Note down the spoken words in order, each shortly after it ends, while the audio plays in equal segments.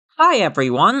Hi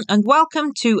everyone, and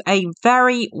welcome to a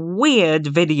very weird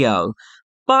video,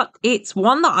 but it's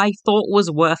one that I thought was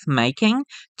worth making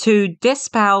to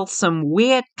dispel some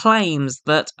weird claims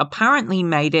that apparently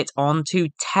made it onto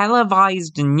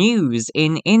televised news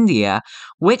in India,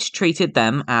 which treated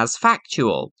them as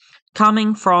factual,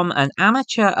 coming from an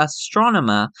amateur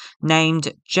astronomer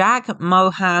named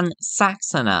Jagmohan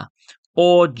Saxena.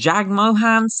 Or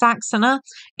Jagmohan Saxena.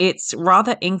 It's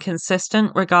rather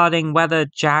inconsistent regarding whether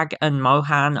Jag and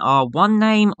Mohan are one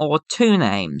name or two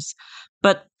names.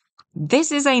 But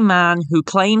this is a man who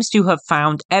claims to have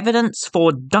found evidence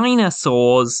for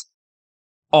dinosaurs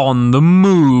on the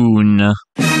moon.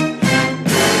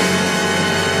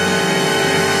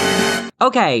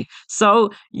 Okay,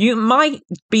 so you might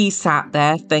be sat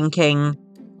there thinking,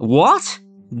 what?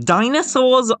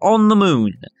 Dinosaurs on the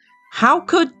moon? How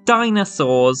could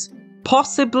dinosaurs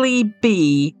possibly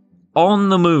be on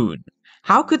the moon?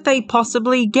 How could they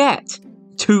possibly get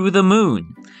to the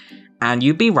moon? And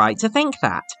you'd be right to think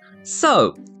that.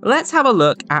 So, let's have a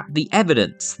look at the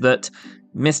evidence that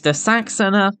Mr.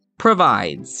 Saxena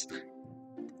provides.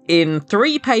 In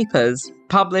 3 papers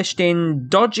published in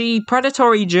dodgy,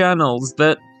 predatory journals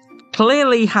that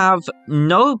clearly have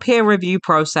no peer review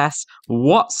process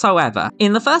whatsoever.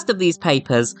 In the first of these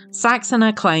papers,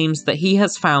 Saxena claims that he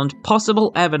has found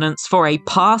possible evidence for a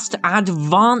past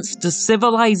advanced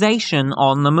civilization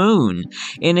on the moon,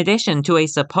 in addition to a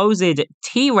supposed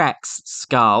T-Rex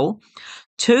skull,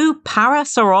 2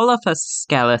 Parasaurolophus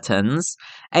skeletons,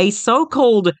 a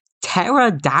so-called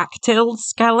pterodactyl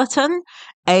skeleton,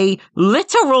 a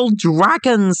literal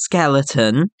dragon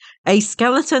skeleton, a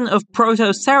skeleton of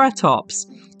Protoceratops,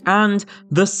 and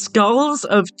the skulls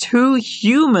of 2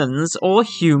 humans or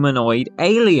humanoid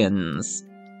aliens.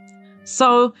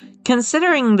 So,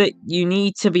 considering that you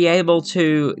need to be able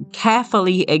to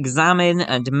carefully examine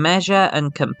and measure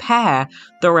and compare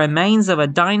the remains of a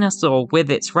dinosaur with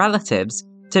its relatives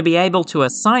to be able to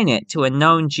assign it to a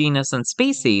known genus and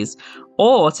species,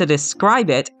 or to describe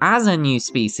it as a new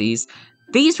species,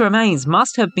 these remains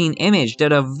must have been imaged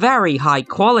at a very high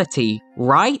quality,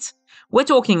 right? We're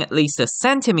talking at least a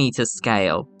centimeter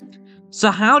scale.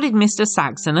 So how did Mr.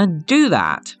 Saxena do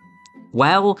that?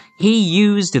 Well, he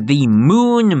used the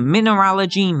Moon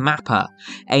Mineralogy Mapper,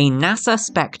 a NASA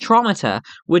spectrometer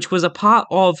which was a part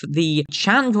of the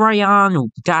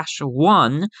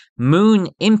Chandrayaan-1 Moon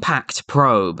Impact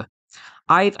Probe.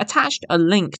 I've attached a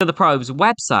link to the probe's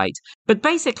website, but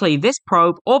basically this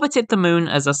probe orbited the moon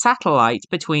as a satellite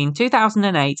between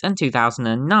 2008 and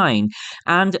 2009,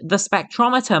 and the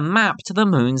spectrometer mapped the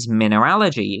moon's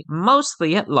mineralogy,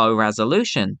 mostly at low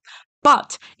resolution.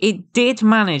 But it did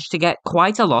manage to get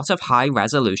quite a lot of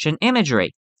high-resolution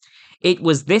imagery. It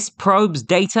was this probe's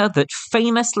data that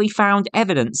famously found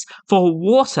evidence for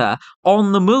water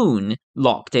on the moon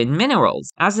locked in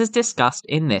minerals, as is discussed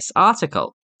in this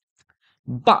article.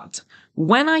 But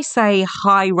when I say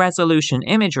high-resolution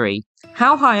imagery,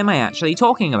 how high am I actually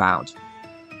talking about?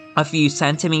 A few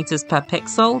centimeters per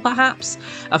pixel, perhaps?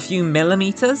 A few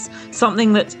millimeters?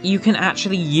 Something that you can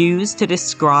actually use to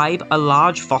describe a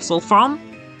large fossil from?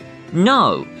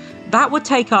 No, that would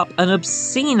take up an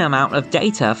obscene amount of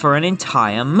data for an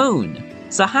entire moon.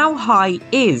 So how high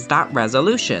is that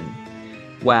resolution?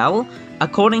 Well,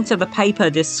 according to the paper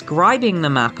describing the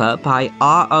mapper by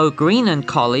R.O. Green and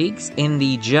colleagues in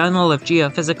the Journal of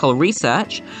Geophysical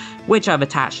Research, which I've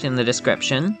attached in the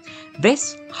description,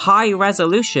 this high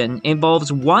resolution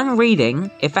involves one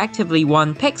reading, effectively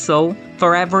 1 pixel,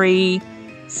 for every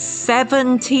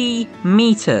 70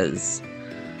 meters.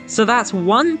 So that's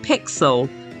 1 pixel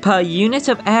per unit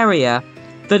of area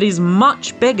that is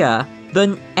much bigger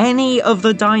than any of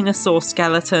the dinosaur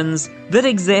skeletons that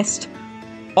exist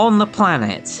on the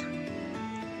planet.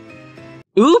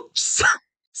 Oops!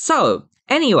 So,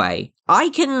 anyway, I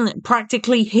can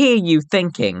practically hear you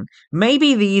thinking,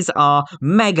 maybe these are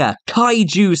mega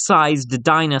kaiju-sized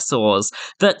dinosaurs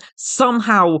that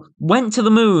somehow went to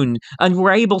the moon and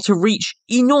were able to reach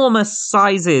enormous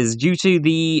sizes due to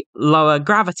the lower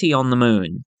gravity on the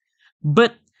moon.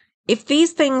 But if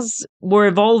these things were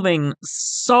evolving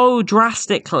so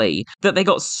drastically that they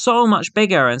got so much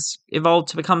bigger and evolved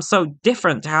to become so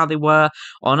different to how they were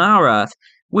on our Earth,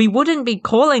 we wouldn't be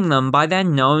calling them by their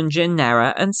known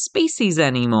genera and species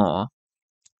anymore.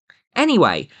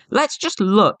 Anyway, let's just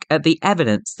look at the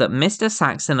evidence that Mr.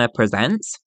 Saxena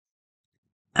presents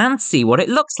and see what it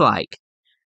looks like.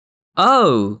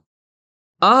 Oh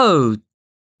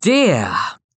dear.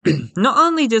 Not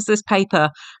only does this paper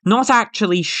not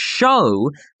actually show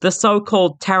the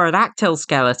so-called pterodactyl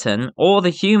skeleton or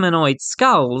the humanoid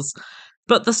skulls,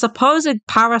 but the supposed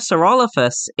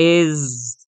Parasaurolophus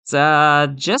is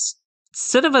just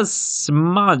sort of a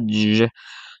smudge.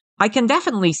 I can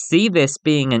definitely see this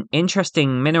being an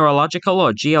interesting mineralogical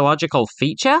or geological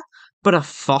feature, but a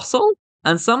fossil?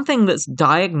 And something that's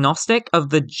diagnostic of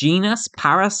the genus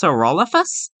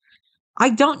Parasaurolophus?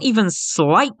 I don't even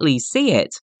slightly see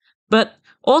it. But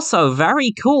also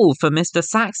very cool for Mr.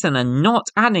 Saxoner not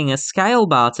adding a scale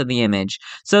bar to the image,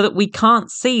 so that we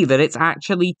can't see that it's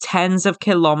actually tens of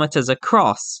kilometers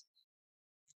across.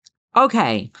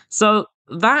 Okay, so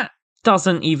that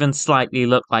doesn't even slightly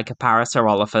look like a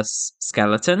Parasaurolophus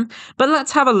skeleton, but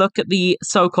let's have a look at the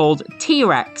so-called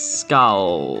T-Rex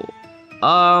skull.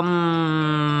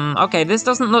 Okay, this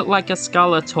doesn't look like a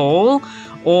skull at all,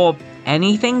 or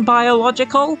anything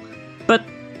biological, but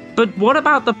what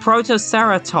about the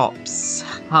Protoceratops,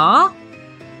 huh?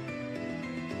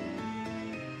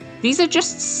 These are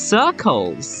just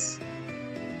circles.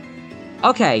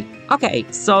 Okay,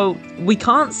 so we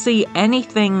can't see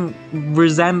anything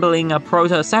resembling a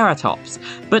Protoceratops,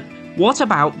 but what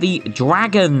about the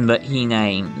dragon that he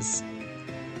names?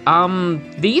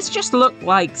 These just look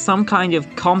like some kind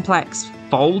of complex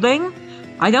folding.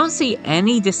 I don't see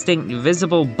any distinct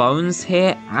visible bones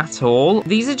here at all.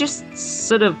 These are just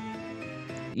sort of,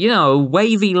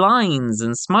 wavy lines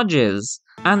and smudges.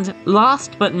 And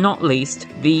last but not least,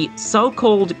 the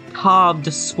so-called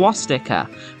carved swastika,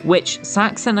 which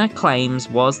Saxoner claims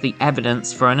was the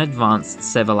evidence for an advanced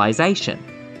civilization.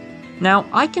 Now,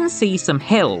 I can see some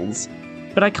hills,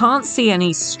 but I can't see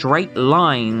any straight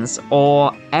lines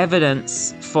or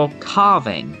evidence for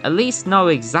carving, at least no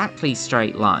exactly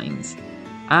straight lines.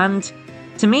 And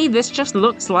to me, this just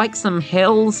looks like some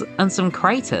hills and some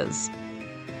craters.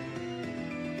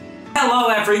 Hello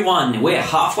everyone, we're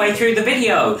halfway through the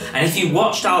video, and if you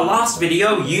watched our last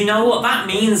video, you know what that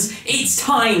means. It's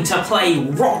time to play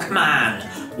Rockman.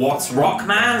 What's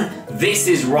Rockman? This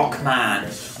is Rockman.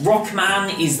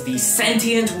 Rockman is the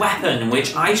sentient weapon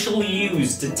which I shall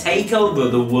use to take over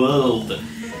the world.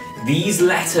 These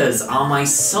letters are my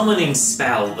summoning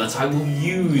spell that I will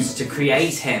use to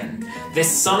create him. This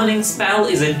summoning spell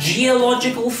is a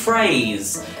geological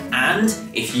phrase, and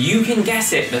if you can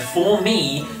guess it before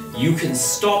me, you can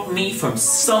stop me from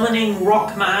summoning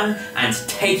Rockman and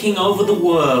taking over the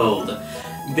world.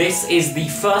 This is the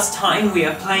first time we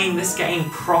are playing this game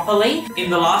properly. In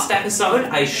the last episode,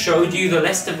 I showed you the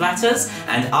list of letters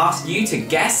and asked you to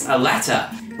guess a letter.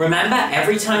 Remember,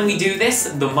 every time we do this,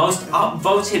 the most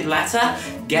upvoted letter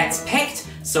gets picked.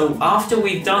 So after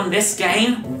we've done this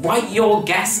game, write your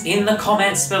guess in the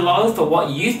comments below for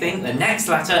what you think the next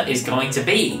letter is going to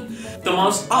be. The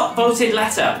most upvoted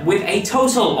letter with a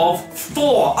total of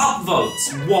 4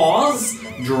 upvotes was,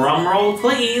 drumroll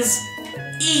please,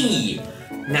 E.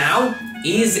 Now,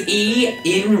 is E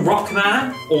in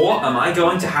Rockman, or am I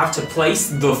going to have to place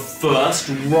the first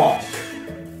rock?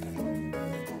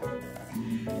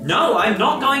 No, I'm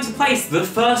not going to place the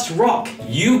first rock.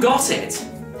 You got it.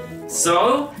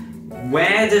 So,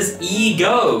 where does E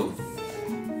go?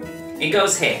 It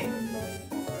goes here.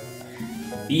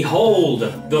 Behold,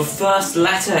 the first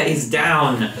letter is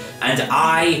down, and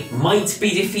I might be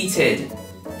defeated.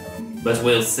 But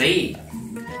we'll see.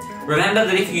 Remember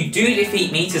that if you do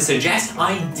defeat me, to suggest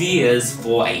ideas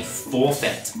for a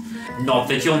forfeit. Not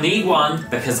that you'll need one,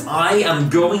 because I am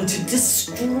going to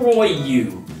destroy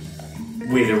you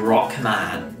with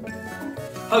Rockman.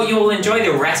 Hope you all enjoy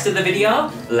the rest of the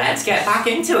video. Let's get back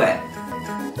into it.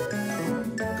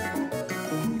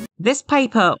 This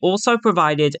paper also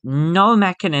provided no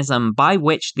mechanism by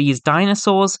which these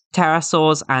dinosaurs,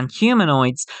 pterosaurs, and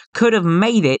humanoids could have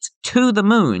made it to the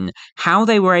moon, how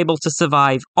they were able to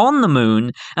survive on the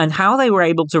moon, and how they were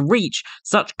able to reach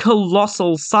such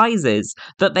colossal sizes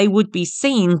that they would be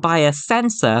seen by a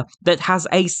sensor that has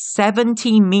a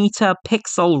 70-meter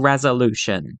pixel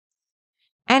resolution.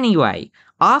 Anyway,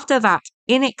 after that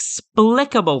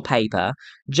inexplicable paper,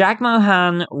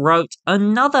 Jagmohan wrote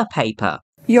another paper.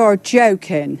 You're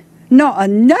joking. Not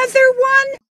another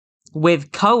one?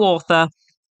 With co-author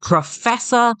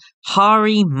Professor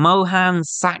Hari Mohan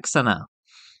Saxoner,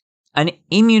 an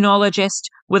immunologist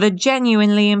with a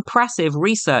genuinely impressive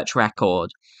research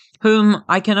record, whom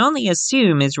I can only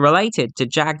assume is related to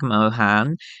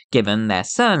Jagmohan given their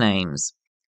surnames.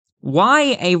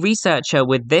 Why a researcher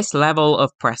with this level of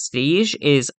prestige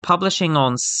is publishing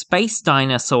on space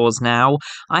dinosaurs now,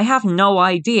 I have no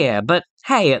idea, but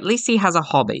hey, at least he has a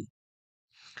hobby.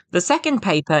 The second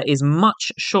paper is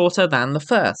much shorter than the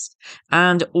first,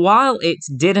 and while it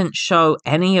didn't show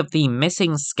any of the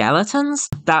missing skeletons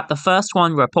that the first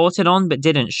one reported on but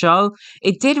didn't show,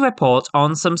 it did report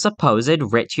on some supposed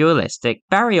ritualistic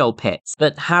burial pits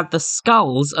that had the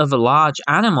skulls of large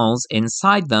animals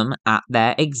inside them at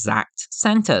their exact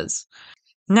centers.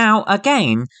 Now,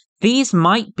 again, these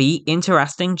might be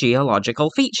interesting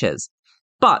geological features,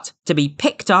 but to be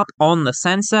picked up on the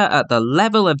sensor at the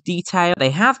level of detail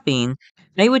they have been,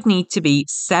 they would need to be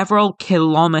several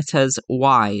kilometers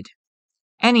wide.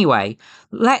 Anyway,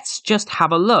 let's just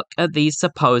have a look at these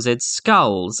supposed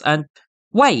skulls, and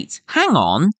wait, hang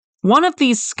on! One of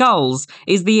these skulls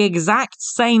is the exact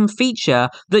same feature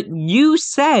that you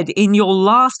said in your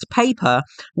last paper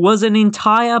was an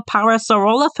entire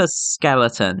Parasaurolophus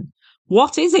skeleton.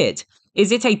 What is it?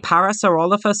 Is it a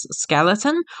Parasaurolophus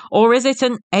skeleton, or is it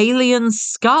an alien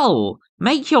skull?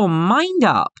 Make your mind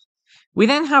up. We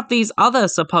then have these other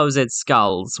supposed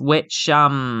skulls, which,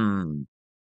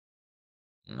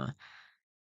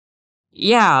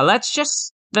 yeah, let's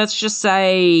just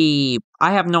say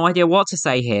I have no idea what to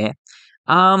say here.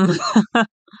 I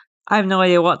have no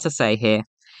idea what to say here.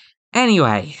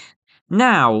 Anyway,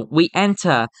 now we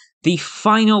enter the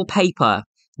final paper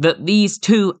that these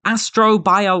two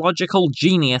astrobiological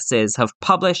geniuses have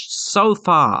published so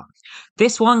far.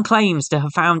 This one claims to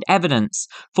have found evidence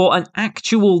for an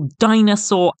actual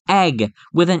dinosaur egg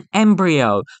with an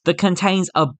embryo that contains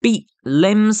a beak,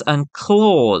 limbs, and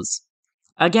claws.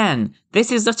 Again,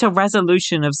 this is at a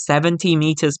resolution of 70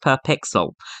 meters per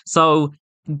pixel, so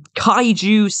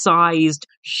kaiju-sized,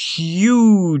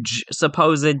 huge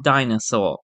supposed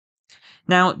dinosaur.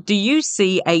 Now, do you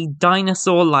see a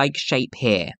dinosaur-like shape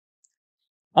here?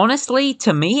 Honestly,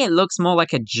 to me it looks more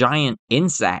like a giant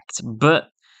insect, but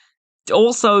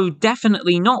also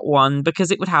definitely not one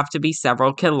because it would have to be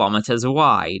several kilometers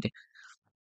wide.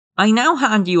 I now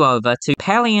hand you over to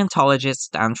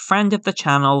paleontologist and friend of the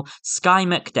channel, Skye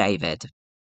McDavid.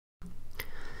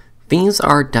 These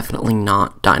are definitely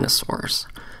not dinosaurs.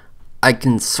 I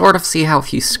can sort of see how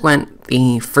if you squint,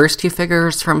 the first two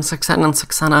figures from Suxena and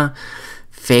Suxena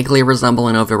vaguely resemble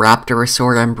an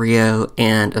oviraptorosaur embryo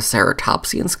and a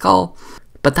ceratopsian skull,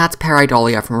 but that's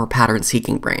pareidolia from our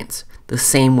pattern-seeking brains, the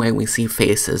same way we see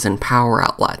faces in power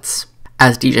outlets.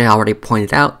 As DJ already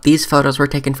pointed out, these photos were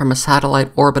taken from a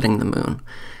satellite orbiting the moon,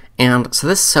 and so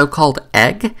this so-called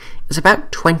egg is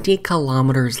about 20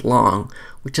 kilometers long,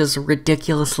 which is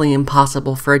ridiculously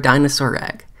impossible for a dinosaur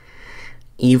egg.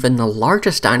 Even the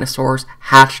largest dinosaurs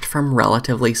hatched from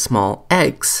relatively small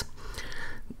eggs.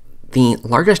 The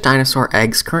largest dinosaur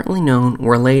eggs currently known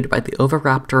were laid by the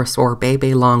Oviraptorosaur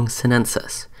bebelong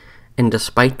sinensis, and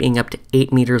despite being up to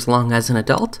 8 meters long as an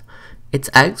adult, its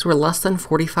eggs were less than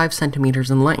 45 centimeters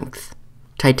in length.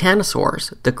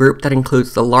 Titanosaurs, the group that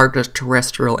includes the largest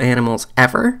terrestrial animals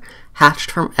ever, hatched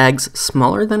from eggs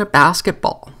smaller than a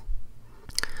basketball.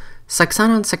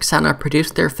 Suxena and Suxena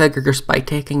produced their figures by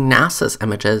taking NASA's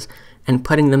images and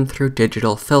putting them through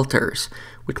digital filters,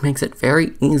 which makes it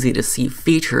very easy to see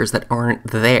features that aren't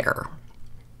there.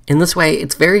 In this way,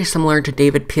 it's very similar to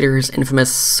David Peters'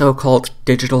 infamous so-called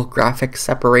digital graphic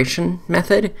separation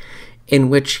method, in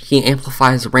which he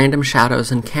amplifies random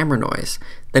shadows and camera noise,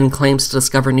 then claims to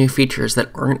discover new features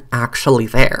that aren't actually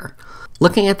there.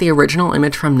 Looking at the original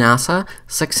image from NASA,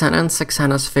 Suxena and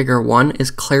Suxena's Figure 1 is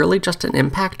clearly just an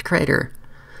impact crater.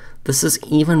 This is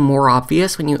even more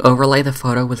obvious when you overlay the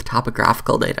photo with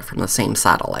topographical data from the same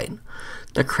satellite.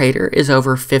 The crater is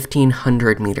over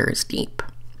 1,500 meters deep.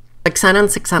 Suxena and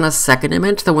Suxena's second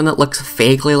image, the one that looks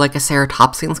vaguely like a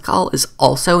ceratopsian skull, is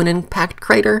also an impact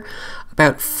crater,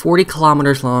 about 40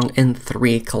 kilometers long and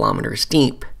 3 kilometers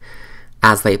deep.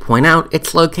 As they point out,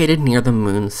 it's located near the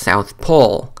moon's south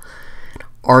pole.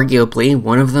 Arguably,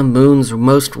 one of the moon's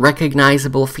most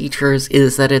recognizable features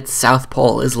is that its south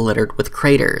pole is littered with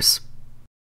craters.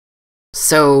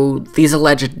 So, these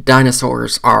alleged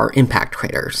dinosaurs are impact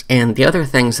craters, and the other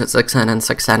things that Suxena and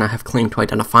Suxena have claimed to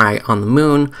identify on the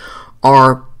moon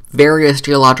are various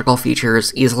geological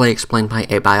features easily explained by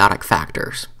abiotic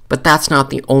factors. But that's not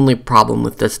the only problem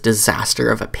with this disaster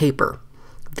of a paper.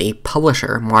 The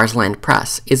publisher, Marsland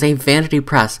Press, is a vanity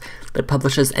press that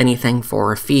publishes anything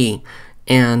for a fee,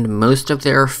 and most of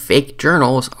their fake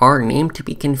journals are named to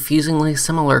be confusingly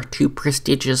similar to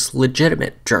prestigious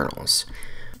legitimate journals.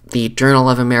 The Journal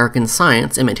of American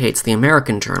Science imitates the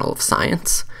American Journal of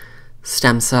Science,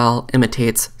 Stem Cell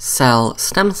imitates Cell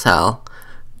Stem Cell,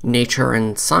 Nature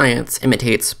and Science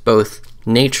imitates both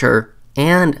Nature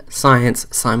and Science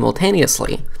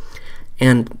simultaneously,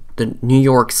 and the New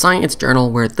York Science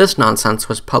Journal, where this nonsense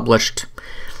was published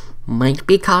might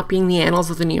be copying the annals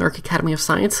of the New York Academy of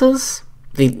Sciences.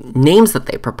 The names that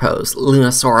they propose,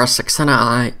 Lunosaurus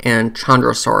saxonii and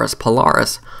Chondrosaurus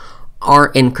polaris,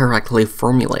 are incorrectly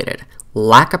formulated,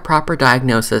 lack a proper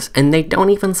diagnosis, and they don't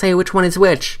even say which one is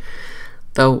which,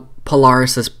 though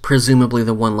Polaris is presumably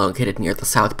the one located near the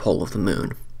south pole of the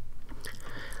moon.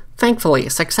 Thankfully,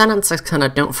 Saxena and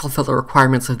Saxena don't fulfill the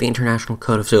requirements of the International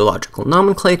Code of Zoological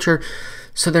Nomenclature,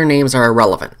 so their names are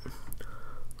irrelevant.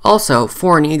 Also,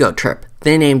 for an ego trip,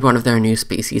 they named one of their new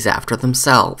species after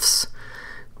themselves.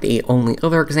 The only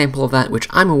other example of that which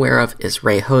I'm aware of is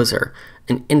Ray Hoser,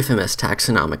 an infamous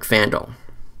taxonomic vandal.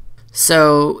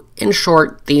 So, in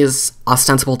short, these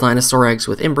ostensible dinosaur eggs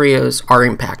with embryos are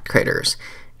impact craters,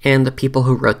 and the people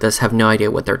who wrote this have no idea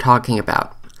what they're talking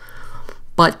about.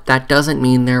 But that doesn't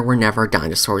mean there were never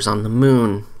dinosaurs on the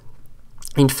moon.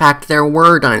 In fact, there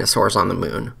were dinosaurs on the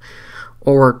moon,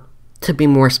 or, to be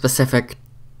more specific,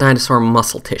 dinosaur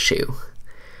muscle tissue.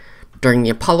 During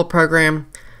the Apollo program,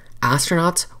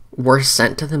 astronauts were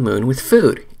sent to the moon with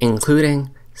food, including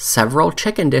several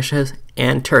chicken dishes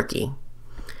and turkey.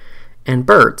 And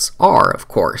birds are, of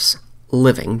course,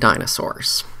 living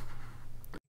dinosaurs.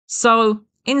 So,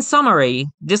 in summary,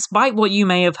 despite what you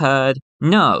may have heard,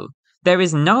 no, there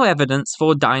is no evidence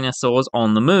for dinosaurs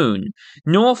on the moon,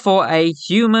 nor for a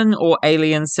human or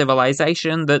alien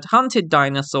civilization that hunted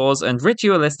dinosaurs and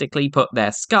ritualistically put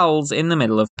their skulls in the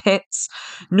middle of pits,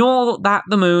 nor that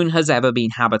the moon has ever been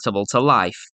habitable to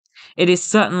life. It is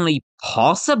certainly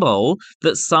possible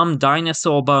that some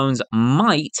dinosaur bones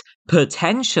might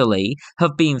potentially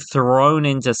have been thrown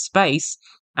into space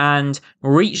and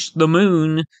reached the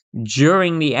moon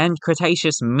during the end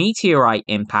Cretaceous meteorite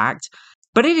impact,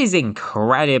 but it is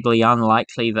incredibly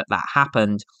unlikely that that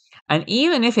happened. And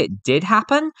even if it did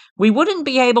happen, we wouldn't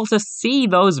be able to see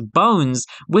those bones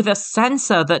with a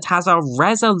sensor that has a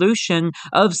resolution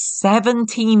of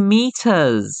 70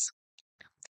 meters.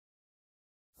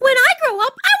 When I grow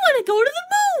up, I want to go to the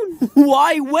moon!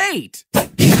 Why wait?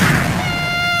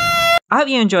 I hope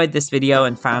you enjoyed this video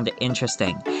and found it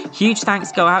interesting. Huge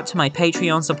thanks go out to my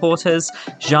Patreon supporters,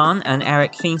 Jean and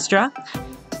Eric Feenstra.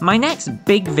 My next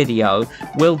big video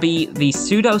will be the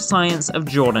pseudoscience of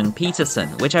Jordan Peterson,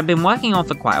 which I've been working on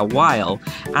for quite a while,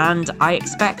 and I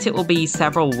expect it will be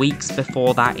several weeks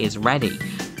before that is ready.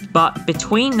 But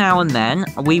between now and then,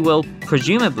 we will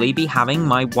presumably be having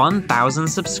my 1,000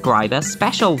 subscriber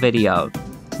special video.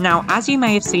 Now, as you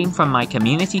may have seen from my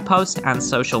community post and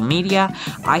social media,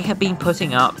 I have been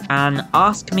putting up an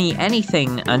Ask Me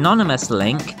Anything anonymous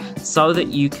link so that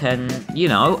you can,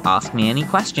 ask me any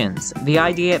questions. The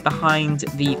idea behind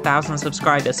the 1,000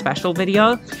 subscriber special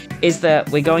video is that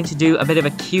we're going to do a bit of a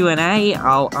Q&A.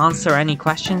 I'll answer any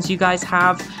questions you guys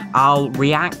have. I'll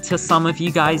react to some of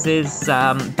you guys'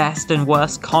 best and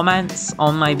worst comments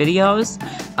on my videos.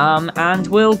 And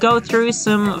we'll go through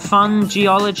some fun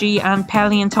geology and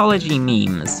paleontology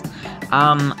memes.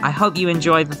 I hope you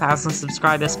enjoyed the 1,000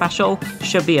 subscriber special.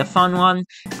 Should be a fun one.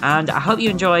 And I hope you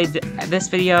enjoyed this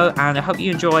video, and I hope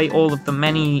you enjoy all of the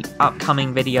many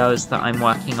upcoming videos that I'm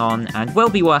working on and will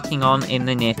be working on in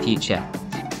the near future.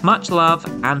 Much love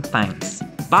and thanks.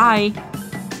 Bye!